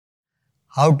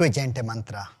How to chant a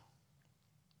mantra?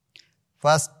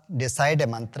 First, decide a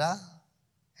mantra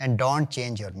and don't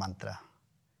change your mantra.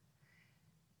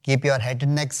 Keep your head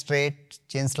and neck straight,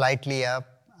 chin slightly up,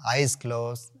 eyes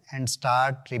closed, and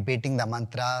start repeating the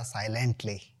mantra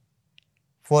silently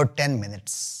for 10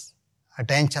 minutes.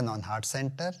 Attention on heart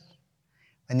center.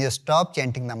 When you stop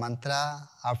chanting the mantra,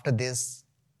 after this,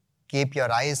 keep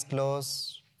your eyes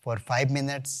closed for 5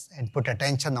 minutes and put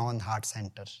attention on heart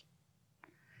center.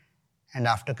 And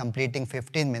after completing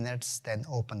 15 minutes, then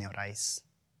open your eyes.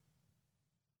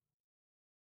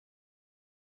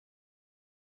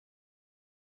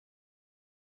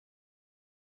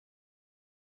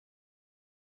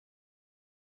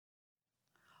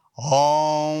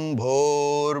 Om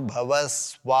Bhur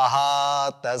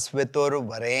Swaha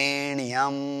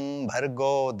Tasviturvarenyam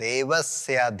Bhargo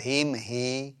Devasya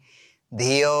Dhimahi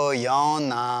Dhiyo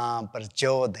Yona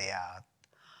Prachodayat.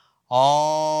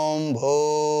 Om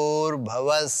Bhur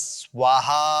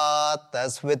Swaha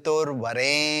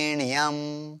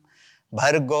Tasviturvarenyam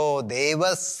Bhargo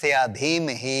Devasya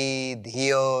Dhimahi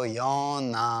Dhiyo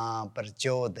Yona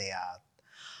Prachodayat.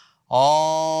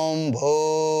 Om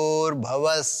Bhur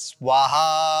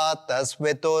Swaha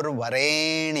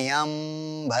Tasviturvarenyam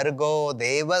Bhargo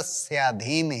Devasya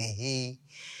Dhimahi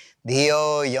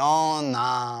Dhiyo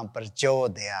Yona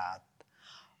Prachodayat.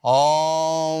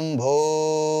 Om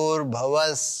Bhur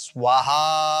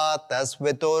Swaha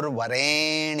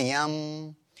Tasviturvarenyam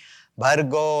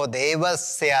Bhargo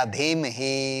Devasya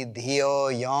Dhimahi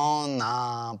Dhiyo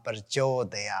Yona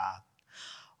Prachodayat.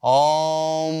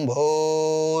 Om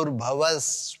Bhur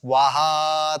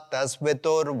Swaha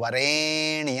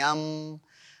Tasviturvarenyam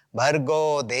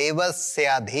Bhargo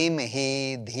Devasya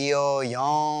Dhimahi Dhiyo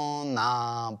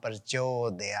Yona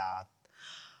Prachodayat.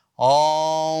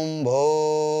 Om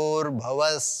Bhur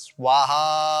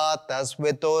Swaha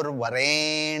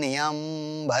Tasviturvarenyam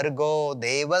Bhargo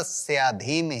Devasya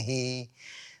Dhimahi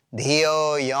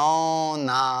Dhiyo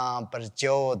Yona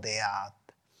Prachodayat.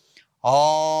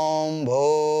 Om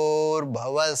Bhur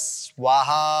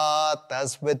Swaha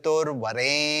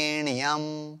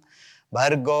Tasviturvarenyam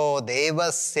Bhargo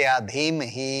Devasya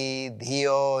Dhimahi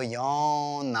Dhiyo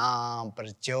Yona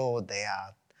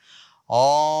Prachodayat.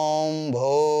 Om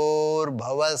Bhur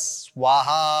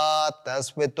Swaha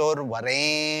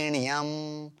Tasviturvarenyam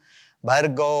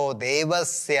Bhargo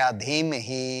Devasya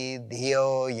Dhimahi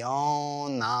Dhiyo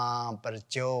Yona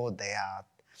Prachodayat.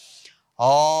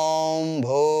 Om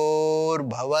Bhur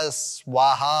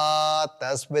Swaha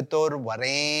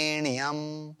Tasviturvarenyam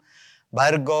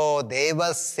Bhargo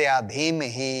Devasya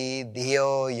Dhimahi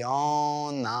Dhiyo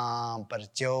Yona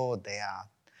Prachodayat.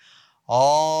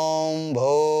 Om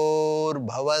Bhur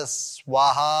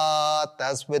Swaha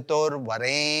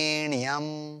Tasviturvarenyam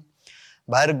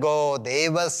Bhargo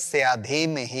Devasya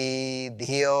Dhimahi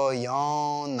Dhiyo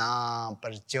Yona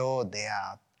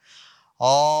Prachodayat.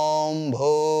 Om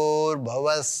Bhur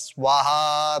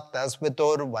Swaha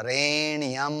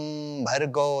Tasviturvarenyam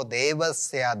Bhargo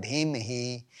Devasya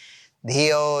Dhimahi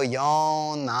Dhiyo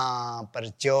Yona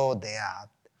Prachodayat.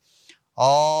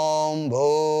 Om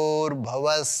Bhur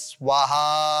Swaha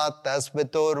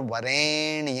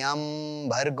Tasviturvarenyam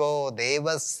Bhargo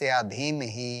Devasya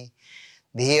Dhimahi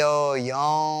Dhiyo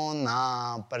Yona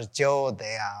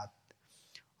Prachodayat.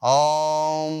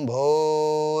 Om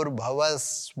Bhur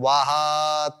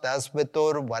Swaha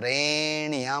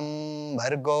Tasviturvarenyam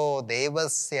Bhargo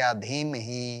Devasya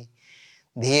Dhimahi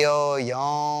Dhiyo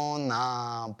Yona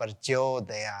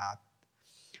Prachodayat.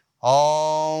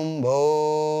 Om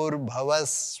Bhur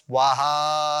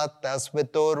Swaha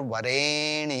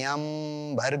Tasviturvarenyam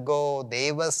Bhargo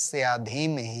Devasya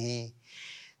Dhimahi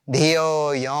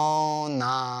Dhiyo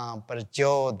Yona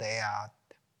Prachodayat.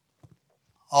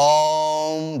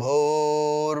 Om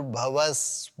Bhur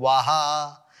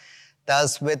Swaha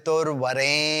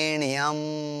Tasviturvarenyam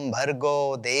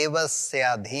Bhargo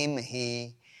Devasya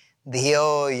Dhimahi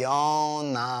Dhiyo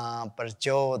Yona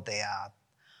Prachodayat.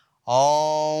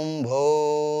 Om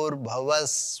Bhur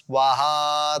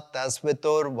Swaha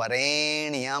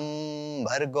Tasviturvarenyam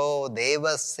Bhargo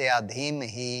Devasya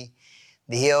Dhimahi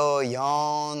Dhiyo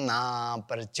Yona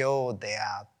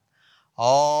Prachodayat.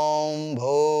 Om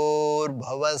Bhur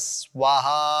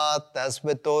Swaha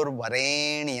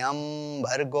Tasviturvarenyam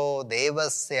Bhargo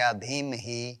Devasya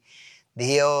Dhimahi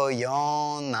Dhiyo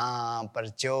Yona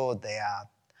Prachodayat.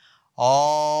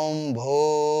 Om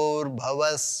Bhur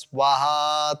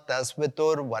Swaha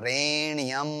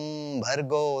Tasviturvarenyam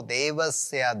Bhargo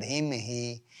Devasya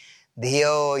Dhimahi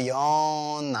Dhiyo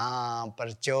Yona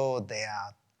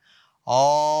Prachodayat.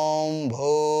 Om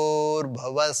Bhur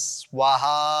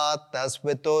Swaha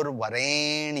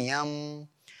Tasviturvarenyam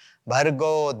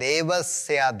भर्गो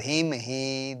देवस्य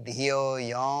धीमहि धियो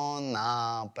यो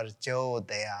न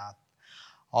प्रचोदयात्।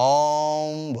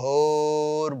 ॐ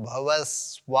भूर्भुवः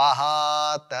स्वः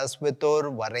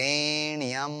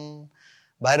तस्वितुर्वरेण्यं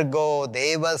भर्गो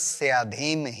देवस्य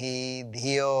धीमहि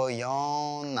धियो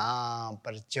यो न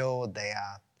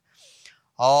प्रचोदयात्।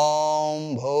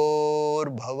 ॐ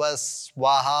भूर्भुवः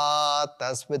स्वः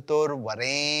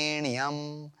तस्वितुर्वरेण्यं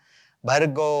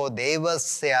भर्गो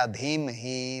देवस्य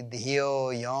धीमहि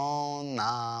धियो यो न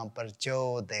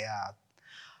प्रचोदयात्।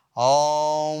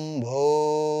 ॐ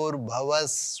भूर्भुवः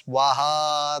स्वः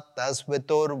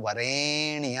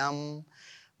तस्वितुर्वरेण्यं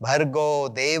भर्गो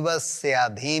देवस्य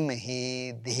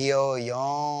धीमहि धियो यो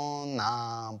न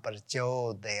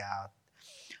प्रचोदयात्।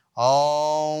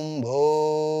 ॐ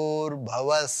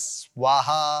भूर्भुवः स्वः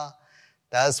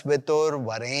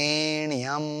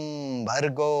तस्वितुर्वरेण्यं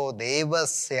भर्गो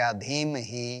देवस्य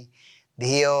धीमहि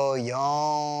धियो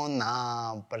यो न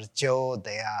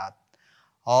प्रचोदयात्।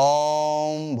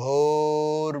 ॐ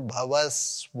भूर्भुवः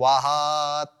स्वः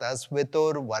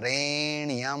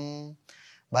तस्वितुर्वरेण्यं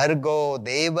भर्गो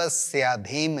देवस्य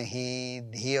धीमहि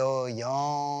धियो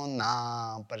यो न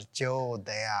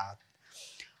प्रचोदयात्।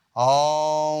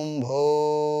 ॐ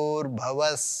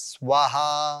भूर्भुवः स्वः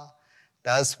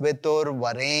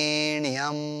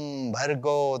तस्वितुर्वरेण्यं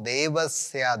भर्गो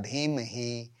देवस्य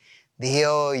धीमहि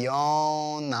धियो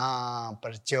यो न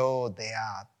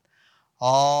प्रचोदयात्।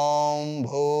 ॐ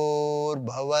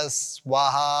भूर्भुवः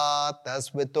स्वः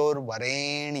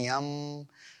तस्वितुर्वरेण्यं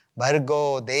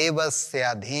भर्गो देवस्य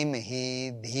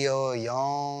धीमहि धियो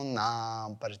यो न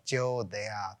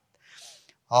प्रचोदयात्।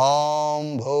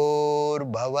 ॐ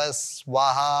भूर्भुवः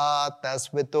स्वः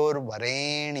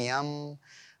तस्वितुर्वरेण्यं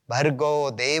भर्गो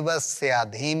देवस्य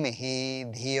धीमहि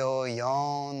धियो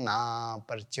यो न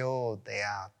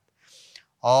प्रचोदयात्।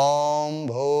 ॐ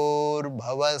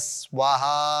भूर्भुवः स्वः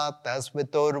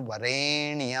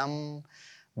तस्वितुर्वरेण्यं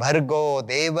भर्गो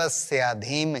देवस्य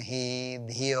धीमहि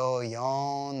धियो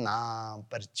यो न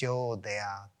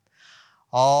प्रचोदयात्।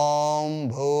 ॐ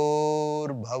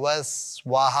भूर्भुवः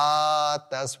स्वः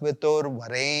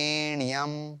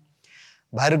तस्वितुर्वरेण्यं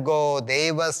भर्गो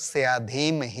देवस्य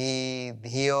धीमहि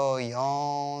धियो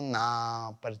यो न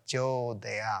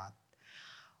प्रचोदयात्।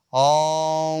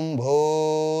 ॐ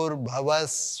भूर्भुवः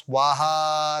स्वः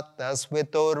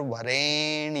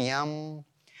तस्वितुर्वरेण्यं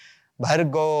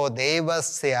भर्गो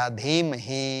देवस्य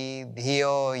धीमहि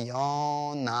धियो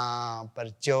यो न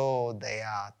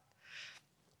प्रचोदयात्।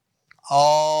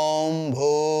 ॐ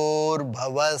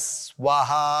भूर्भुवः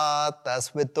स्वः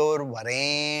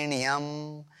तस्वितुर्वरेण्यं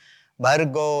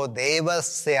भर्गो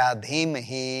देवस्य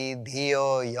धीमहि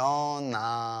धियो यो न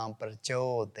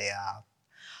प्रचोदयात्।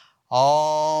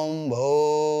 ॐ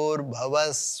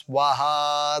भूर्भुवः स्वः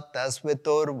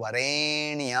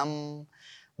तस्वितुर्वरेण्यं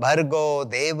भर्गो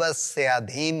देवस्य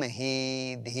धीमहि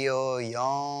धियो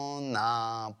यो न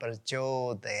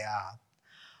प्रचोदयात्।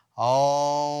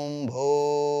 ॐ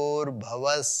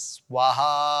भूर्भुवः स्वः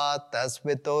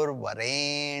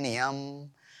तस्वितुर्वरेण्यं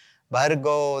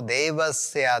भर्गो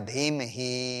देवस्य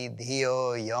धीमहि धियो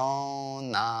यो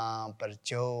न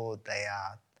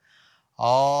प्रचोदयात्।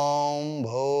 ॐ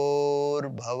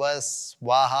भूर्भुवः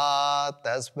स्वः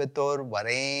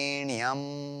तस्वितुर्वरेण्यं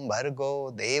भर्गो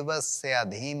देवस्य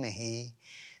धीमहि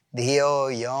धियो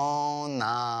यो न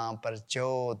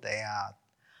प्रचोदयात्।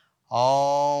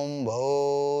 ॐ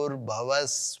भूर्भुवः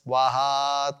स्वः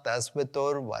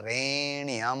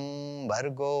तस्वितुर्वरेण्यं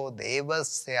भर्गो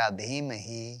देवस्य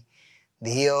धीमहि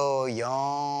धियो यो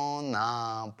न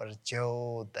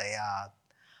प्रचोदयात्।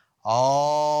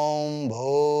 ॐ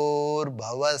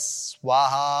भूर्भुवः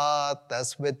स्वः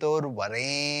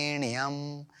तस्वितुर्वरेण्यं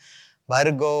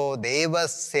भर्गो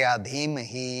देवस्य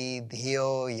धीमहि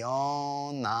धियो यो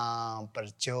न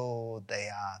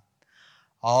प्रचोदयात्।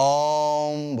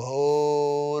 ॐ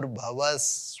भूर्भुवः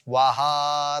स्वः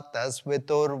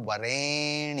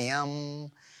तस्वितुर्वरेण्यं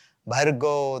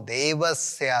भर्गो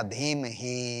देवस्य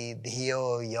धीमहि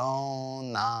धियो यो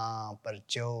न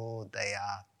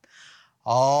प्रचोदयात्।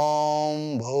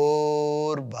 ॐ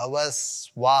भूर्भुवः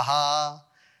स्वः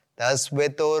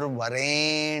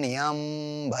तस्वितुर्वरेण्यं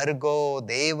भर्गो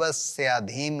देवस्य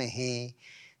धीमहि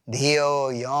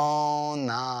धियो यो न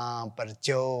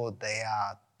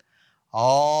प्रचोदयात्।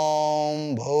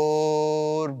 ॐ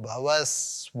भूर्भुवः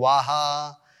स्वः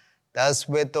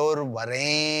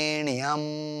तस्वितुर्वरेण्यं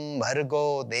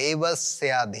भर्गो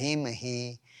देवस्य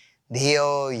धीमहि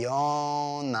धियो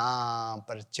यो न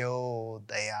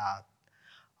प्रचोदयात्।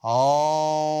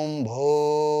 ॐ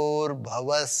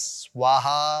भूर्भुवः स्वः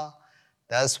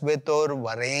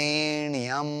तस्वितुर्वरेण्यं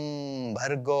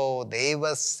भर्गो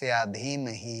देवस्य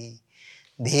धीमहि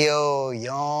धियो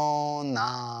यो न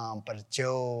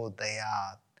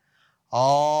प्रचोदयात्।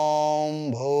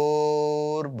 ॐ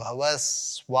भूर्भुवः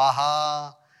स्वः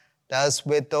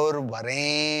तस्वितुर्वरेण्यं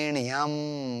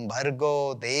भर्गो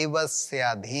देवस्य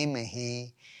धीमहि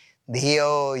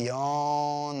धियो यो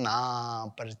न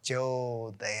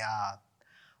प्रचोदयात्।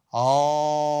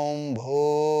 ॐ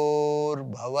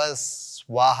भूर्भुवः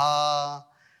स्वः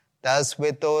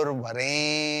तस्वितुर्वरेण्यं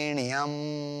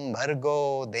भर्गो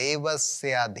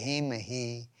देवस्य धीमहि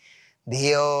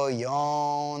धियो यो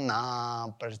न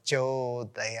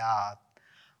प्रचोदयात्।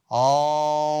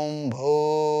 ॐ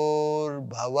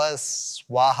भूर्भुवः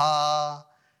स्वः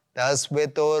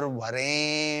तस्वितुर्वरेण्यं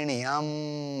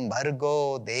भर्गो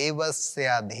देवस्य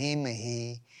धीमहि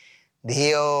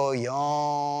धियो यो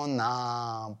न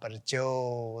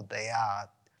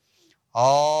प्रचोदयात्।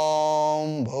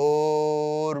 ॐ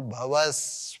भूर्भुवः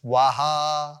स्वः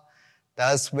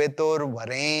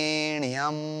तस्वितुर्वरेण्यं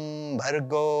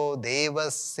भर्गो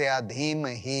देवस्य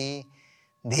धीमहि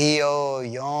धियो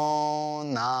यो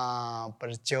न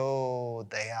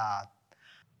प्रचोदयात्।